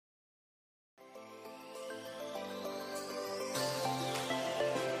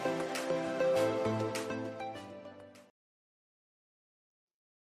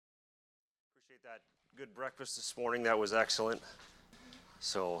that good breakfast this morning. That was excellent.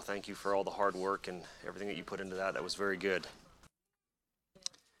 So thank you for all the hard work and everything that you put into that. That was very good.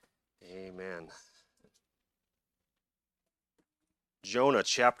 Amen. Jonah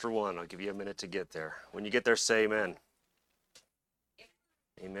chapter 1. I'll give you a minute to get there. When you get there, say amen.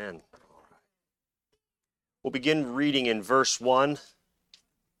 Amen. All right. We'll begin reading in verse 1.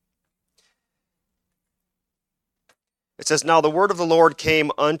 It says, "Now the word of the Lord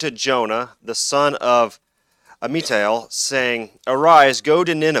came unto Jonah, the son of Amittai, saying, Arise, go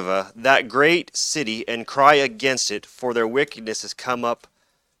to Nineveh, that great city, and cry against it, for their wickedness is come up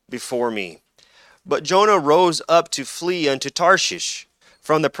before me. But Jonah rose up to flee unto Tarshish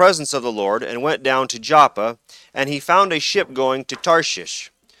from the presence of the Lord, and went down to Joppa, and he found a ship going to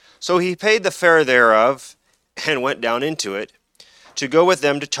Tarshish. So he paid the fare thereof, and went down into it, to go with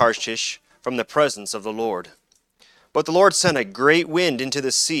them to Tarshish from the presence of the Lord. But the Lord sent a great wind into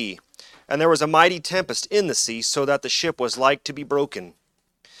the sea, and there was a mighty tempest in the sea, so that the ship was like to be broken.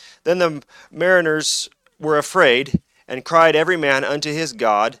 Then the mariners were afraid, and cried every man unto his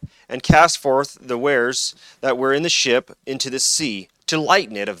God, and cast forth the wares that were in the ship into the sea, to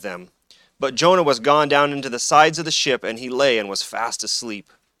lighten it of them. But Jonah was gone down into the sides of the ship, and he lay and was fast asleep.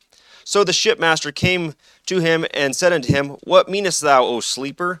 So the shipmaster came to him, and said unto him, What meanest thou, O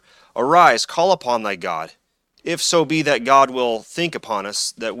sleeper? Arise, call upon thy God, if so be that God will think upon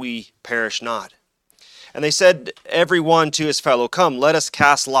us, that we perish not. And they said every one to his fellow, Come, let us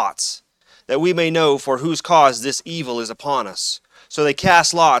cast lots, that we may know for whose cause this evil is upon us. So they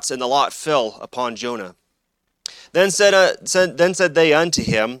cast lots, and the lot fell upon Jonah. Then said they unto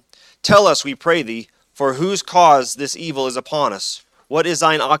him, Tell us, we pray thee, for whose cause this evil is upon us? What is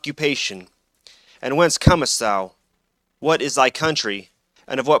thine occupation? And whence comest thou? What is thy country?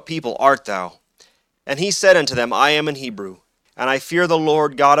 And of what people art thou? And he said unto them, I am an Hebrew, and I fear the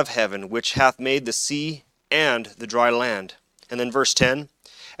Lord God of heaven, which hath made the sea and the dry land. And then verse 10,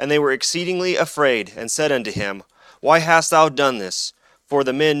 And they were exceedingly afraid, and said unto him, Why hast thou done this? For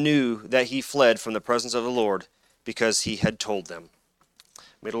the men knew that he fled from the presence of the Lord, because he had told them.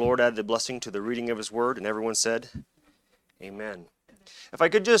 May the Lord add the blessing to the reading of his word. And everyone said, Amen. If I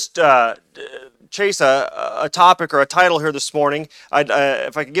could just chase a topic or a title here this morning,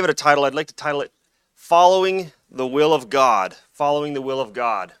 if I could give it a title, I'd like to title it, Following the Will of God. Following the Will of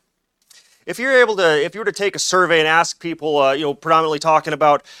God. If you were to take a survey and ask people, predominantly talking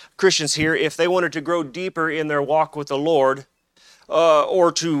about Christians here, if they wanted to grow deeper in their walk with the Lord,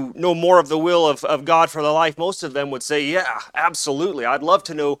 or to know more of the will of God for their life, most of them would say, yeah, absolutely. I'd love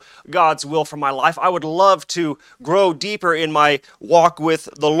to know God's will for my life. I would love to grow deeper in my walk with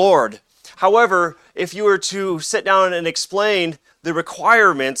the Lord. However, if you were to sit down and explain the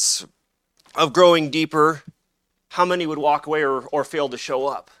requirements of growing deeper, how many would walk away or fail to show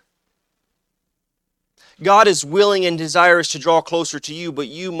up? God is willing and desirous to draw closer to you, but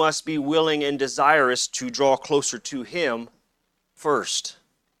you must be willing and desirous to draw closer to Him first.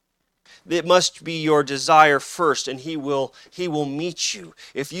 It must be your desire first, and He will meet you.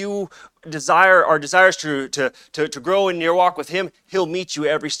 If you are desirous to grow in your walk with Him, He'll meet you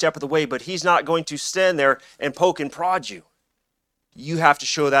every step of the way, but He's not going to stand there and poke and prod you. You have to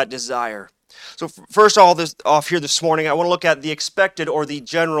show that desire. So first off here this morning, I want to look at the expected or the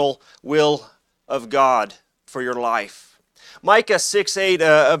general will of God for your life. Micah 6:8,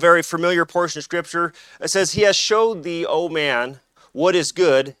 a very familiar portion of Scripture, it says, He has showed thee, O man, what is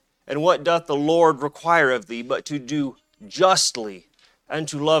good, and what doth the Lord require of thee, but to do justly, and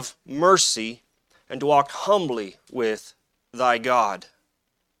to love mercy, and to walk humbly with thy God.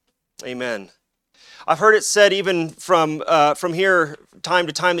 Amen. I've heard it said even from here time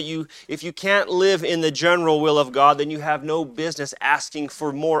to time that if you can't live in the general will of God, then you have no business asking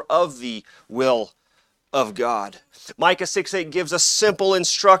for more of the will of God. Micah 6:8 gives us simple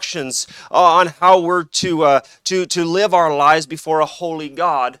instructions on how we're to live our lives before a holy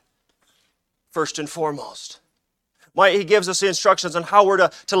God, first and foremost. He gives us the instructions on how we're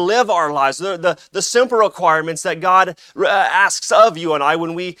to live our lives, the simple requirements that God asks of you and I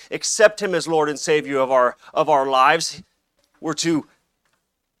when we accept Him as Lord and Savior of our lives. We're to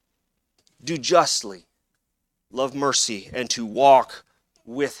do justly, love mercy, and to walk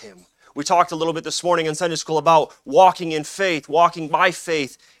with Him. We talked a little bit this morning in Sunday school about walking in faith, walking by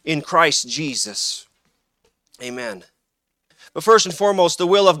faith in Christ Jesus. Amen. But first and foremost, the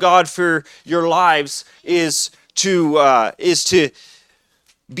will of God for your lives is to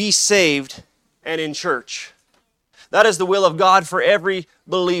be saved and in church. That is the will of God for every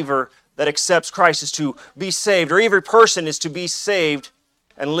believer that accepts Christ, is to be saved, or every person is to be saved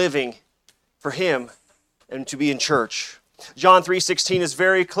and living for Him and to be in church. John 3:16 is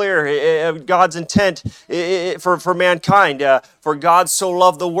very clear. God's intent for mankind. For God so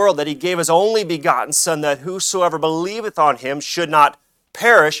loved the world that he gave his only begotten Son, that whosoever believeth on him should not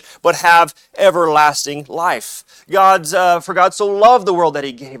perish, but have everlasting life. For God so loved the world that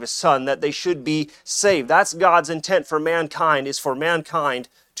he gave his Son, that they should be saved. That's God's intent for mankind, is for mankind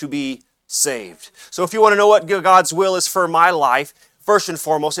to be saved. So if you want to know what God's will is for my life, first and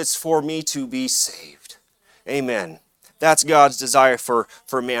foremost, it's for me to be saved. Amen. That's God's desire for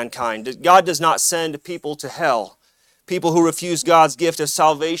mankind. God does not send people to hell. People who refuse God's gift of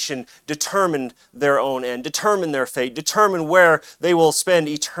salvation determine their own end, determine their fate, determine where they will spend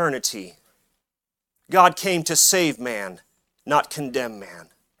eternity. God came to save man, not condemn man.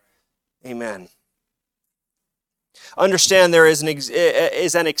 Amen. Understand there is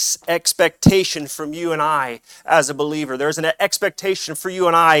an expectation from you and I as a believer. There's an expectation for you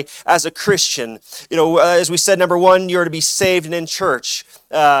and I as a Christian. As we said, number one, you're to be saved and in church.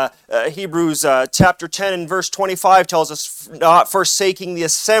 Hebrews chapter 10 and verse 25 tells us, not forsaking the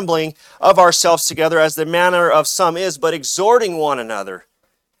assembling of ourselves together as the manner of some is, but exhorting one another.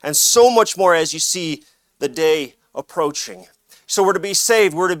 And so much more as you see the day approaching. So we're to be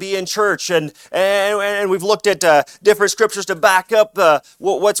saved, we're to be in church, and we've looked at different scriptures to back up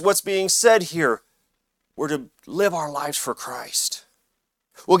what's being said here. We're to live our lives for Christ.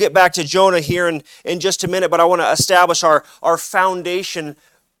 We'll get back to Jonah here in just a minute, but I want to establish our foundation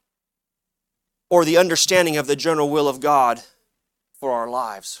or the understanding of the general will of God for our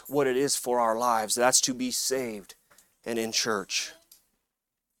lives, what it is for our lives. That's to be saved and in church.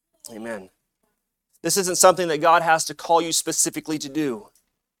 Amen. This isn't something that God has to call you specifically to do.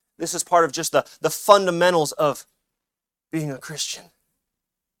 This is part of just the fundamentals of being a Christian.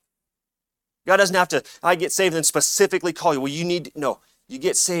 God doesn't have to, I get saved and specifically call you. Well, you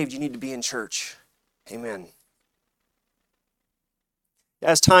get saved, you need to be in church. Amen.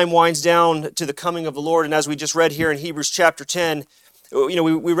 As time winds down to the coming of the Lord, and as we just read here in Hebrews chapter 10,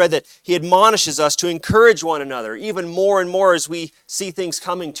 we read that he admonishes us to encourage one another even more and more as we see things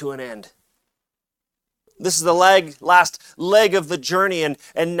coming to an end. This is the last leg of the journey, and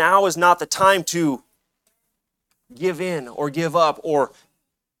now is not the time to give in or give up or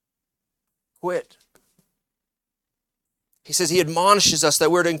quit. He says he admonishes us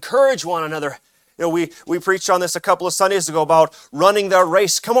that we're to encourage one another. We preached on this a couple of Sundays ago about running the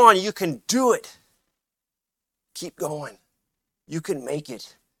race. Come on, you can do it. Keep going. You can make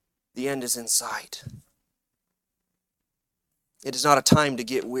it. The end is in sight. It is not a time to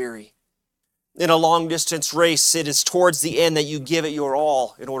get weary. In a long-distance race, it is towards the end that you give it your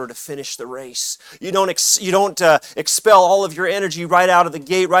all in order to finish the race. You don't expel all of your energy right out of the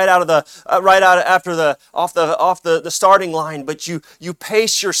gate, off the starting line, but you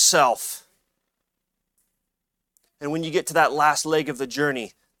pace yourself. And when you get to that last leg of the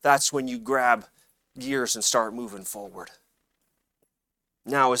journey, that's when you grab gears and start moving forward.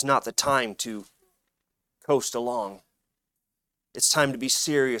 Now is not the time to coast along. It's time to be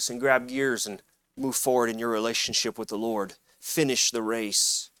serious and grab gears and move forward in your relationship with the Lord. Finish the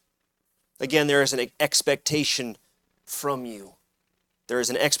race. Again, there is an expectation from you. There is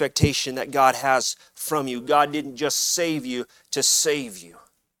an expectation that God has from you. God didn't just save you to save you.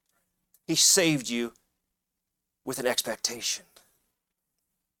 He saved you with an expectation.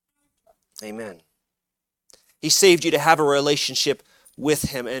 Amen. He saved you to have a relationship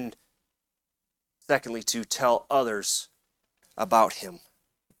with him, and secondly, to tell others about him.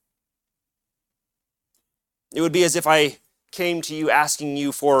 It would be as if I came to you asking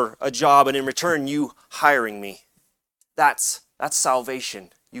you for a job, and in return you hiring me. That's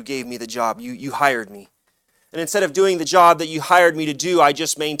salvation. You gave me the job. You hired me. And instead of doing the job that you hired me to do, I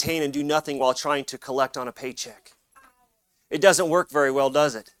just maintain and do nothing while trying to collect on a paycheck. It doesn't work very well,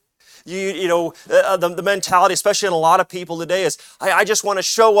 does it? The mentality, especially in a lot of people today, is I just want to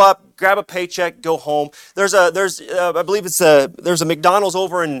show up, grab a paycheck, go home. There's a McDonald's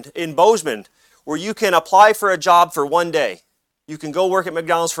over in Bozeman where you can apply for a job for one day. You can go work at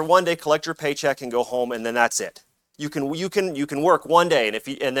McDonald's for one day, collect your paycheck, and go home, and then that's it. You can work one day,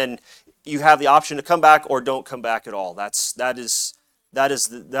 and then you have the option to come back or don't come back at all. That is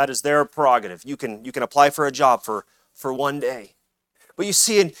their prerogative. You can apply for a job for one day. But you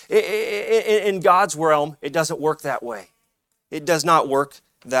see, in God's realm, it doesn't work that way. It does not work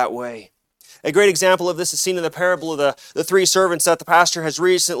that way. A great example of this is seen in the parable of the three servants that the pastor has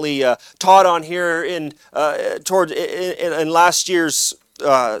recently taught on here in last year's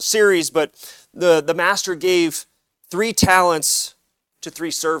series. But the master gave 3 talents to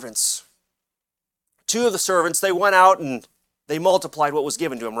 3 servants. 2 of the servants, they went out and they multiplied what was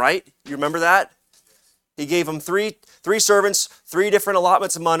given to them, right? You remember that? He gave them three servants, 3 different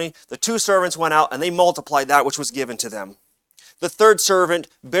allotments of money. The 2 servants went out and they multiplied that which was given to them. The 3rd servant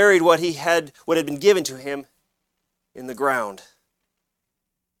buried what had been given to him in the ground.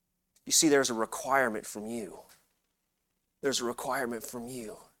 You see, there's a requirement from you. There's a requirement from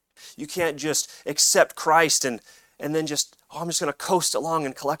you. You can't just accept Christ and then just, I'm just going to coast along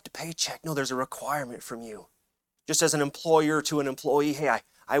and collect a paycheck. No, there's a requirement from you. Just as an employer to an employee, hey,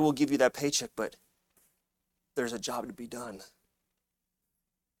 I will give you that paycheck, but there's a job to be done.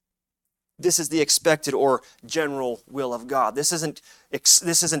 This is the expected or general will of God. This isn't a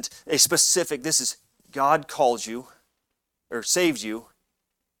specific, this is God calls you or saves you,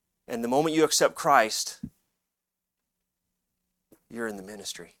 and the moment you accept Christ, you're in the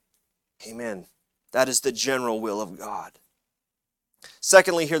ministry. Amen. That is the general will of God.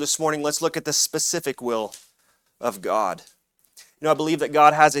 Secondly, here this morning, let's look at the specific will of God. You know, I believe that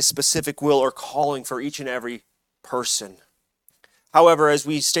God has a specific will or calling for each and every person. However, as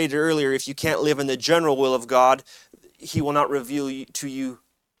we stated earlier, if you can't live in the general will of God, He will not reveal to you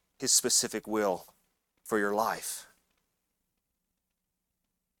His specific will for your life.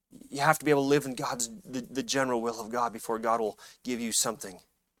 You have to be able to live in the general will of God before God will give you something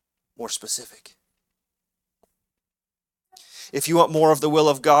more specific. If you want more of the will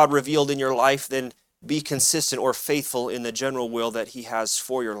of God revealed in your life, then be consistent or faithful in the general will that He has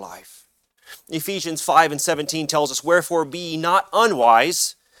for your life. Ephesians 5:17 tells us, "Wherefore be ye not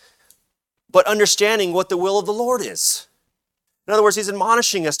unwise, but understanding what the will of the Lord is." In other words, He's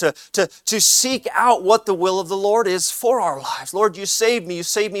admonishing us to seek out what the will of the Lord is for our lives. Lord, you saved me. You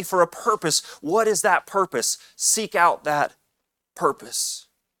saved me for a purpose. What is that purpose? Seek out that purpose.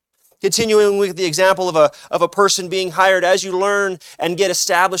 Continuing with the example of a person being hired, as you learn and get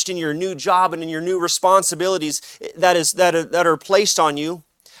established in your new job and in your new responsibilities that are placed on you,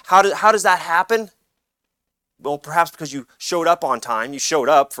 how does that happen? Well, perhaps because you showed up on time. You showed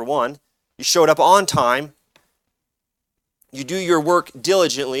up, for one. You showed up on time. You do your work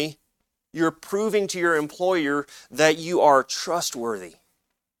diligently. You're proving to your employer that you are trustworthy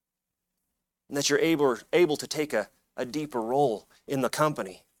and that you're able to take a deeper role in the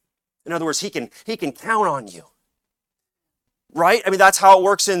company. In other words, he can count on you. Right? I mean, that's how it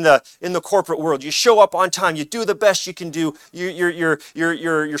works in the corporate world. You show up on time. You do the best you can do.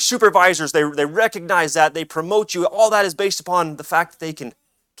 Your supervisors, they recognize that. They promote you. All that is based upon the fact that they can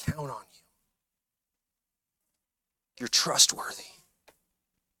count on you. You're trustworthy.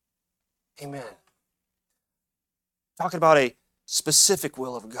 Amen. Talking about a specific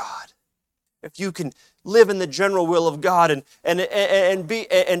will of God. If you can live in the general will of God and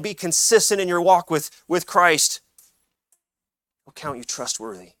be consistent in your walk with Christ, He'll count you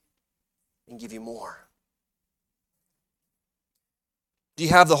trustworthy and give you more. Do you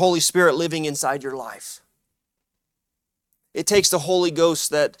have the Holy Spirit living inside your life? It takes the Holy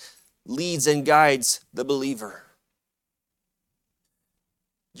Ghost that leads and guides the believer.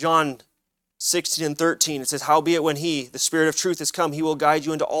 John 16:13, it says, "Howbeit when He, the Spirit of truth, is come, He will guide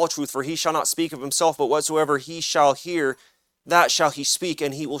you into all truth, for He shall not speak of Himself, but whatsoever He shall hear, that shall He speak,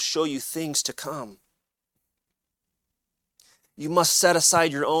 and He will show you things to come." You must set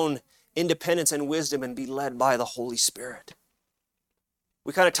aside your own independence and wisdom and be led by the Holy Spirit.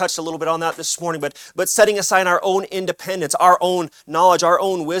 We kind of touched a little bit on that this morning, but setting aside our own independence, our own knowledge, our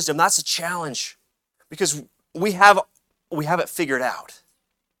own wisdom, that's a challenge because we have it figured out.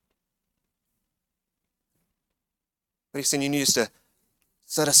 But He's saying you need to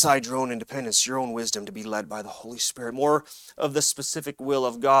set aside your own independence, your own wisdom to be led by the Holy Spirit. More of the specific will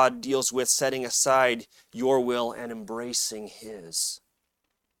of God deals with setting aside your will and embracing His.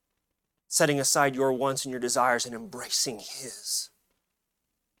 Setting aside your wants and your desires and embracing His.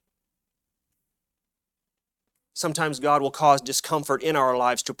 Sometimes God will cause discomfort in our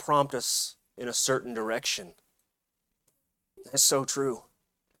lives to prompt us in a certain direction. That's so true.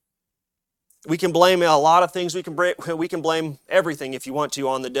 We can blame a lot of things. We can blame everything if you want to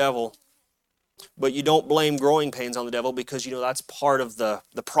on the devil. But you don't blame growing pains on the devil because that's part of the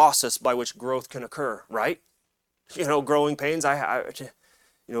process by which growth can occur, right? Growing pains,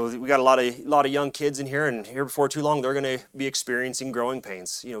 we got a lot of young kids in here, and here before too long they're going to be experiencing growing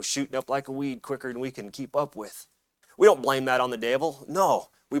pains, shooting up like a weed quicker than we can keep up with. We don't blame that on the devil. No,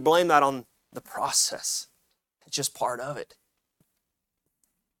 we blame that on the process. It's just part of it.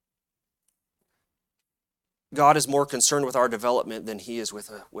 God is more concerned with our development than He is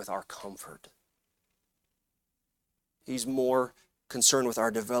with our comfort. He's more concerned with our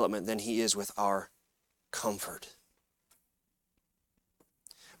development than He is with our comfort.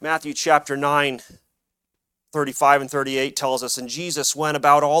 Matthew chapter 9, 35 and 38 tells us, and Jesus went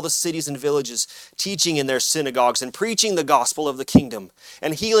about all the cities and villages, teaching in their synagogues and preaching the gospel of the kingdom,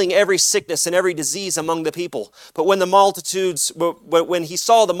 and healing every sickness and every disease among the people. But when he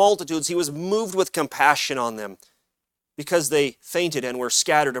saw the multitudes, he was moved with compassion on them, because they fainted and were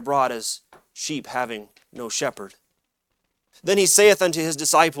scattered abroad as sheep having no shepherd. Then he saith unto his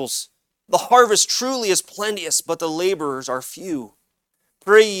disciples, the harvest truly is plenteous, but the laborers are few.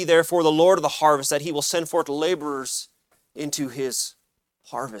 Pray ye therefore the Lord of the harvest that he will send forth laborers into his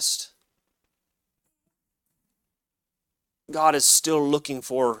harvest. God is still looking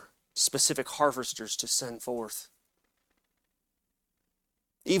for specific harvesters to send forth.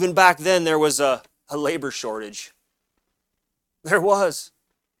 Even back then there was a labor shortage. There was.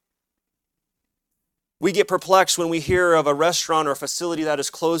 We get perplexed when we hear of a restaurant or a facility that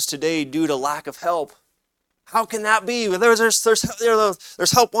is closed today due to lack of help. How can that be?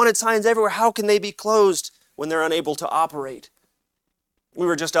 There's help wanted signs everywhere. How can they be closed when they're unable to operate? We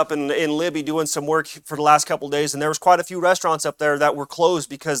were just up in Libby doing some work for the last couple of days, and there was quite a few restaurants up there that were closed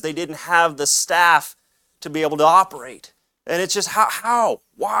because they didn't have the staff to be able to operate. And it's just, how?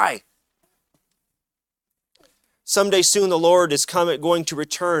 Why? Someday soon the Lord is going to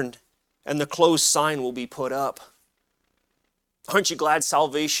return, and the closed sign will be put up. Aren't you glad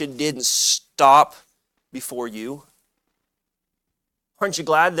salvation didn't stop before you? Aren't you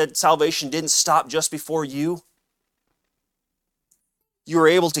glad that salvation didn't stop just before you? You were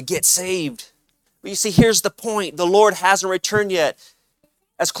able to get saved. But you see, here's the point. The Lord hasn't returned yet.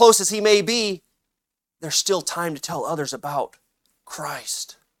 As close as he may be, there's still time to tell others about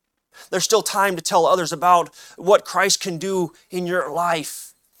Christ. There's still time to tell others about what Christ can do in your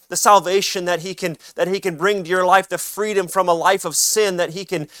life. The salvation that he can bring to your life, the freedom from a life of sin that he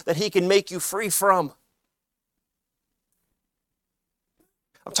can make you free from.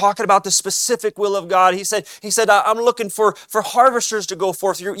 I'm talking about the specific will of God. He said, I'm looking for harvesters to go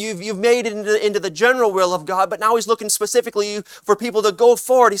forth. You've made it into the general will of God, but now he's looking specifically for people to go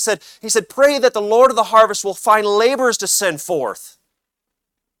forward. He said, pray that the Lord of the harvest will find laborers to send forth.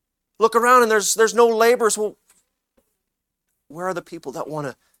 Look around and there's no laborers. Well, where are the people that want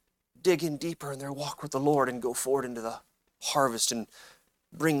to dig in deeper in their walk with the Lord and go forward into the harvest and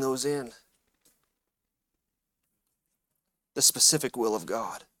bring those in? The specific will of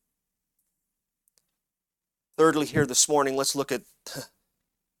God. Thirdly, here this morning, let's look at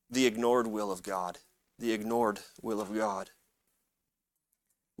the ignored will of God. The ignored will of God.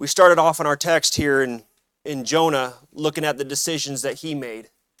 We started off in our text here in Jonah looking at the decisions that he made.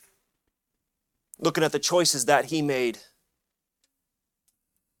 Looking at the choices that he made.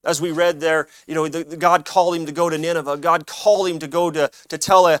 As we read there, God called him to go to Nineveh. God called him to go to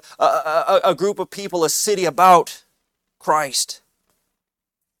tell a group of people, a city about Christ.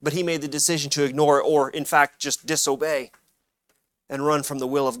 But he made the decision to ignore or, in fact, just disobey and run from the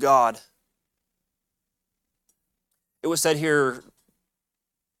will of God. It was said here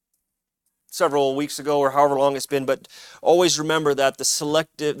several weeks ago or however long it's been, but always remember that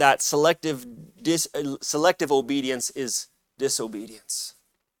selective obedience is disobedience.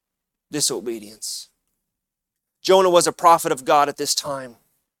 Disobedience. Jonah was a prophet of God at this time.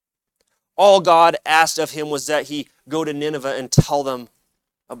 All God asked of him was that he go to Nineveh and tell them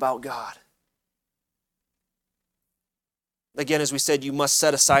about God. Again, as we said, you must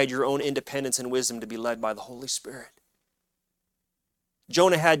set aside your own independence and wisdom to be led by the Holy Spirit.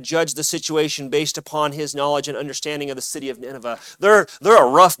 Jonah had judged the situation based upon his knowledge and understanding of the city of Nineveh. They're a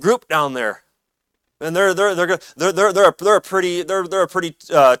rough group down there. And they're a pretty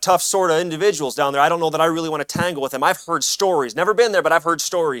tough sort of individuals down there. I don't know that I really want to tangle with them. I've heard stories. Never been there, but I've heard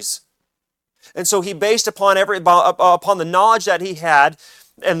stories. And so he based upon the knowledge that he had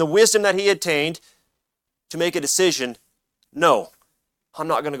and the wisdom that he attained to make a decision. No, I'm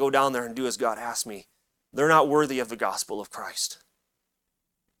not going to go down there and do as God asked me. They're not worthy of the gospel of Christ.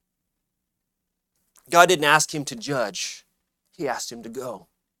 God didn't ask him to judge. He asked him to go.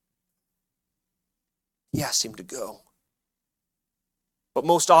 He asked him to go. But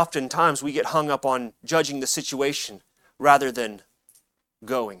most oftentimes we get hung up on judging the situation rather than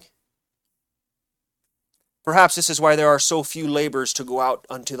going. Perhaps this is why there are so few laborers to go out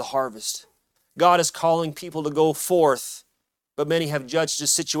unto the harvest. God is calling people to go forth, but many have judged the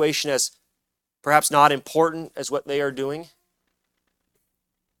situation as perhaps not important as what they are doing.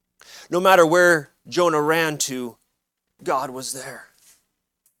 No matter where Jonah ran to, God was there.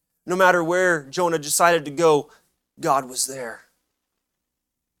 No matter where Jonah decided to go, God was there.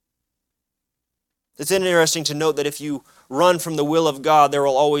 It's interesting to note that if you run from the will of God, there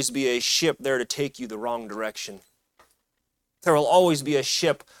will always be a ship there to take you the wrong direction. There will always be a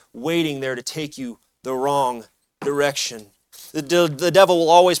ship waiting there to take you the wrong direction. The devil will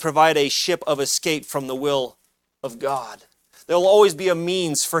always provide a ship of escape from the will of God. There will always be a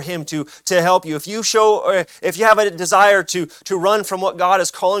means for him to help you. If you have a desire to run from what God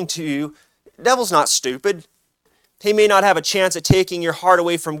is calling to you, the devil's not stupid. He may not have a chance at taking your heart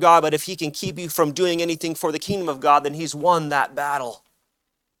away from God, but if he can keep you from doing anything for the kingdom of God, then he's won that battle.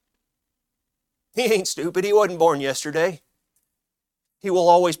 He ain't stupid. He wasn't born yesterday. He will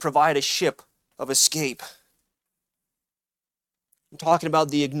always provide a ship of escape. I'm talking about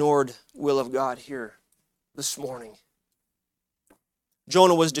the ignored will of God here this morning.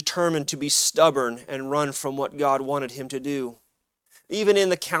 Jonah was determined to be stubborn and run from what God wanted him to do. Even in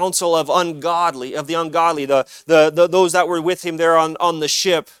the council of the ungodly, those that were with him there on the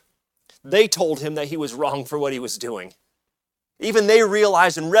ship, they told him that he was wrong for what he was doing. Even they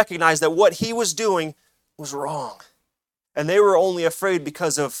realized and recognized that what he was doing was wrong. And they were only afraid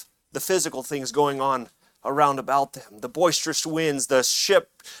because of the physical things going on around about them. The boisterous winds, the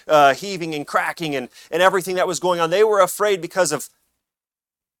ship heaving and cracking and everything that was going on. They were afraid because of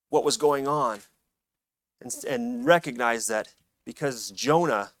what was going on. And recognized that because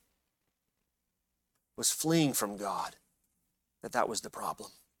Jonah was fleeing from God, that was the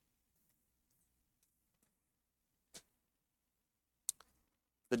problem.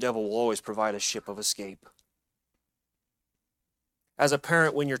 The devil will always provide a ship of escape. As a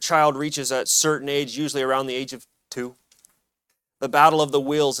parent, when your child reaches a certain age, usually around the age of 2, the battle of the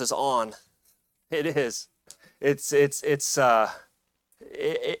wills is on. It is. It's a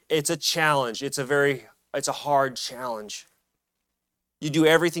challenge. It's a hard challenge. You do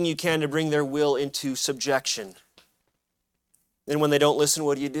everything you can to bring their will into subjection. Then when they don't listen,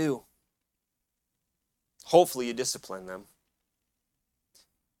 what do? Hopefully you discipline them.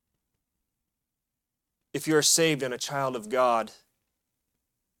 If you're saved and a child of God,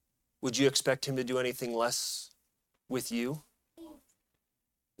 would you expect him to do anything less with you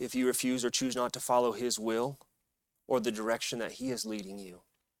if you refuse or choose not to follow his will or the direction that he is leading you?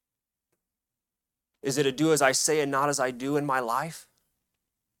 Is it a do as I say and not as I do in my life?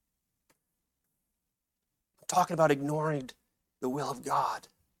 I'm talking about ignoring the will of God.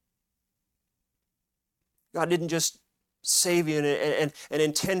 God didn't just save you and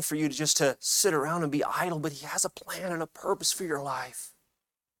intend for you to sit around and be idle, but he has a plan and a purpose for your life.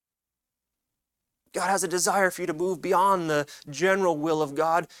 God has a desire for you to move beyond the general will of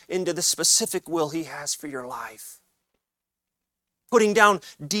God into the specific will he has for your life. Putting down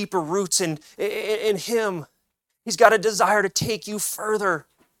deeper roots in him. He's got a desire to take you further.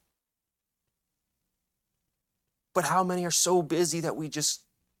 But how many are so busy that we just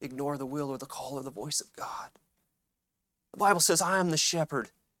ignore the will or the call or the voice of God? The Bible says, I am the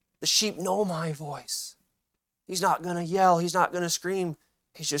shepherd. The sheep know my voice. He's not going to yell. He's not going to scream.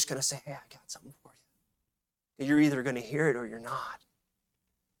 He's just going to say, hey, I got something for you. You're either going to hear it or you're not.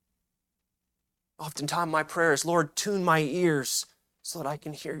 Oftentimes my prayer is, Lord, tune my ears so that I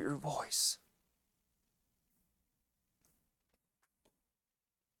can hear your voice.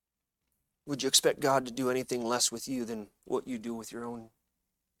 Would you expect God to do anything less with you than what you do with your own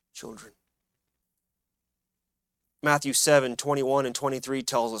children? Matthew 7:21 and 23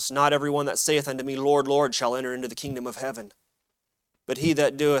 tells us, not everyone that saith unto me, Lord, Lord, shall enter into the kingdom of heaven, but he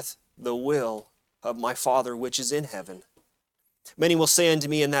that doeth the will of my Father which is in heaven. Many will say unto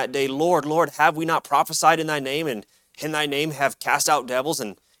me in that day, Lord, Lord, have we not prophesied in thy name, and in thy name have cast out devils,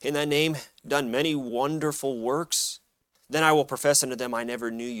 and in thy name done many wonderful works? Then I will profess unto them, I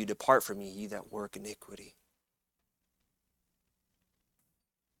never knew you. Depart from me, ye that work iniquity.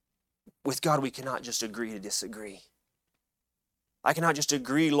 With God, we cannot just agree to disagree. I cannot just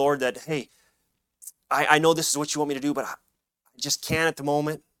agree, Lord, that, hey, I know this is what you want me to do, but I just can't at the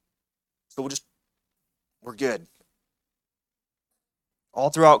moment. So we're good.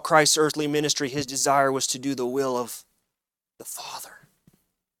 All throughout Christ's earthly ministry, his desire was to do the will of the Father.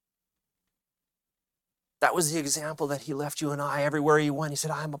 That was the example that he left you and I everywhere he went. He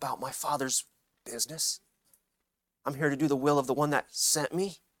said, I am about my Father's business. I'm here to do the will of the one that sent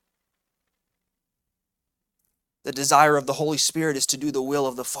me. The desire of the Holy Spirit is to do the will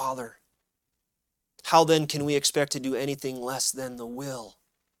of the Father. How then can we expect to do anything less than the will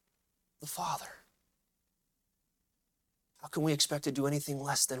of the Father? How can we expect to do anything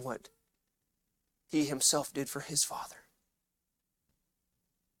less than what he himself did for his Father?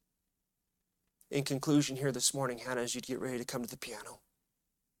 In conclusion here this morning, Hannah, as you get ready to come to the piano,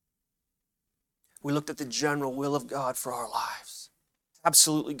 we looked at the general will of God for our lives.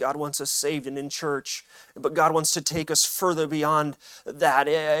 Absolutely, God wants us saved and in church, but God wants to take us further beyond that.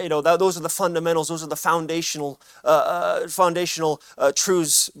 Those are the fundamentals. Those are the foundational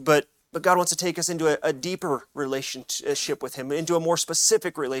truths. But But God wants to take us into a deeper relationship with Him, into a more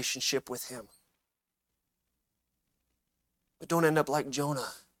specific relationship with Him. But don't end up like Jonah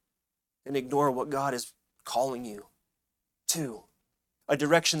and ignore what God is calling you to. A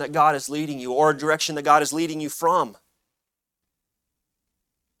direction that God is leading you, or a direction that God is leading you from.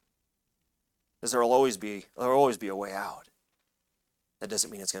 Because there will always be a way out. That doesn't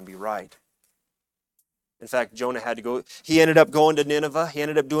mean it's going to be right. In fact, Jonah had to go. He ended up going to Nineveh. He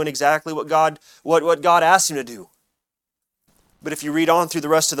ended up doing exactly what God asked him to do. But if you read on through the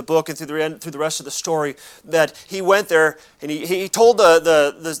rest of the book and through the rest of the story, that he went there and he told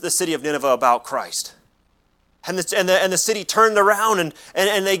the city of Nineveh about Christ. And the city turned around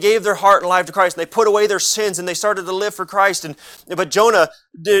and they gave their heart and life to Christ. And they put away their sins and they started to live for Christ. But Jonah,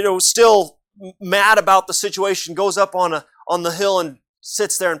 still mad about the situation, goes up on the hill and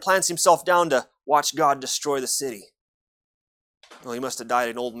sits there and plants himself down to watch God destroy the city. Well, he must have died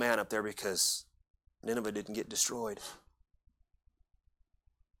an old man up there because Nineveh didn't get destroyed.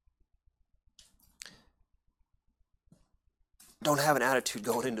 Don't have an attitude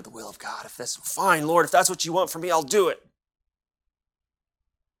going into the will of God. If that's fine, Lord, if that's what you want from me, I'll do it.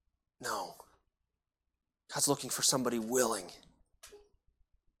 No. God's looking for somebody willing,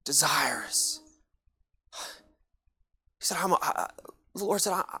 desirous. He said, the Lord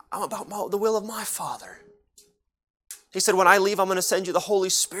said, I'm about the will of my Father. He said, when I leave, I'm going to send you the Holy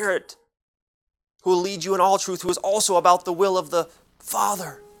Spirit who will lead you in all truth, who is also about the will of the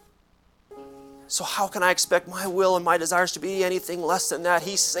Father. So how can I expect my will and my desires to be anything less than that?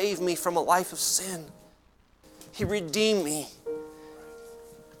 He saved me from a life of sin. He redeemed me.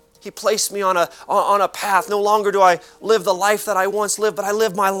 He placed me on a path. No longer do I live the life that I once lived, but I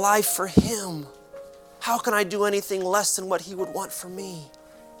live my life for Him. How can I do anything less than what He would want for me?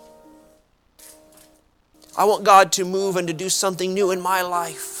 I want God to move and to do something new in my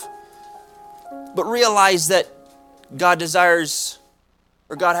life. But realize that God desires,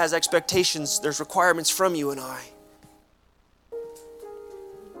 or God has expectations, there's requirements from you and I.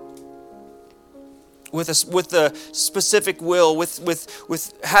 With the specific will, with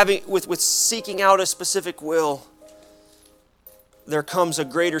seeking out a specific will, there comes a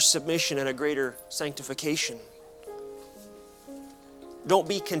greater submission and a greater sanctification. Don't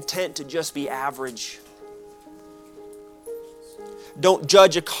be content to just be average. Don't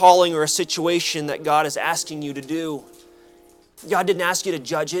judge a calling or a situation that God is asking you to do. God didn't ask you to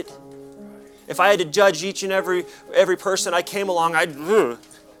judge it. If I had to judge each and every person I came along,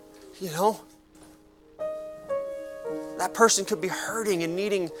 that person could be hurting and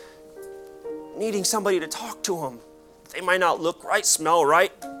needing somebody to talk to them. They might not look right, smell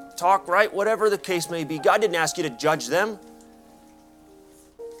right, talk right, whatever the case may be. God didn't ask you to judge them.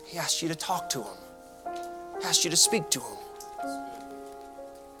 He asked you to talk to them. He asked you to speak to them.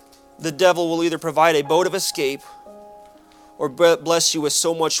 The devil will either provide a boat of escape or bless you with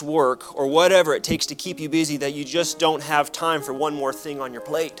so much work or whatever it takes to keep you busy that you just don't have time for one more thing on your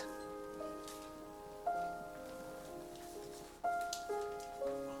plate.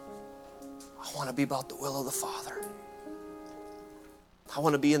 I want to be about the will of the Father. I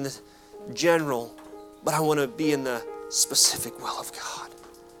want to be in the general, but I want to be in the specific will of God.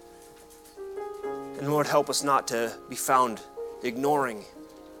 And Lord, help us not to be found ignoring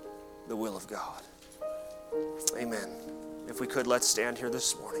the will of God. Amen. If we could, let's stand here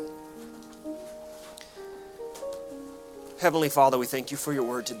this morning. Heavenly Father, we thank you for your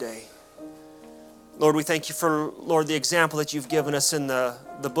word today. Lord, we thank you for, Lord, the example that you've given us in the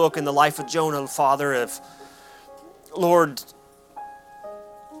book and the life of Jonah, Father, of, Lord,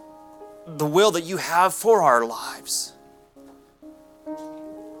 the will that you have for our lives.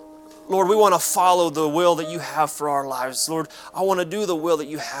 Lord, we want to follow the will that you have for our lives. Lord, I want to do the will that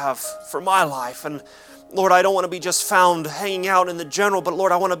you have for my life. And Lord, I don't want to be just found hanging out in the general, but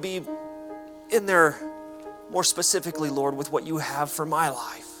Lord, I want to be in there more specifically, Lord, with what you have for my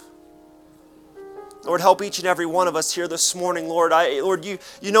life. Lord, help each and every one of us here this morning, Lord. Lord, you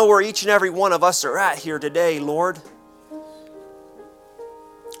know where each and every one of us are at here today, Lord.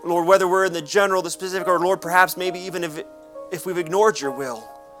 Lord, whether we're in the general, the specific, or Lord, perhaps maybe even if we've ignored your will,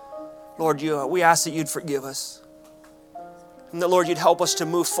 Lord, we ask that you'd forgive us. And that, Lord, you'd help us to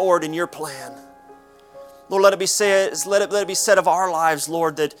move forward in your plan. Lord, let it be said of our lives,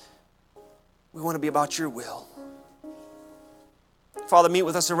 Lord, that we want to be about your will. Father, meet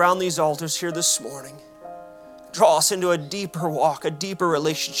with us around these altars here this morning. Draw us into a deeper walk, a deeper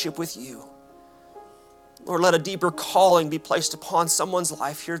relationship with you. Lord, let a deeper calling be placed upon someone's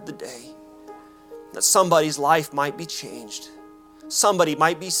life here today. That somebody's life might be changed. Somebody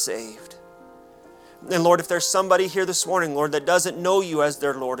might be saved. And Lord, if there's somebody here this morning, Lord, that doesn't know you as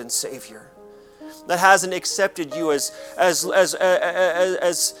their Lord and Savior, that hasn't accepted you as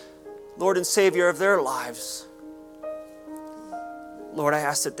Lord and Savior of their lives, Lord, I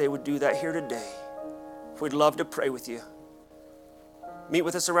ask that they would do that here today. We'd love to pray with you. Meet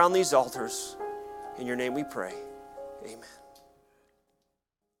with us around these altars. In your name we pray. Amen.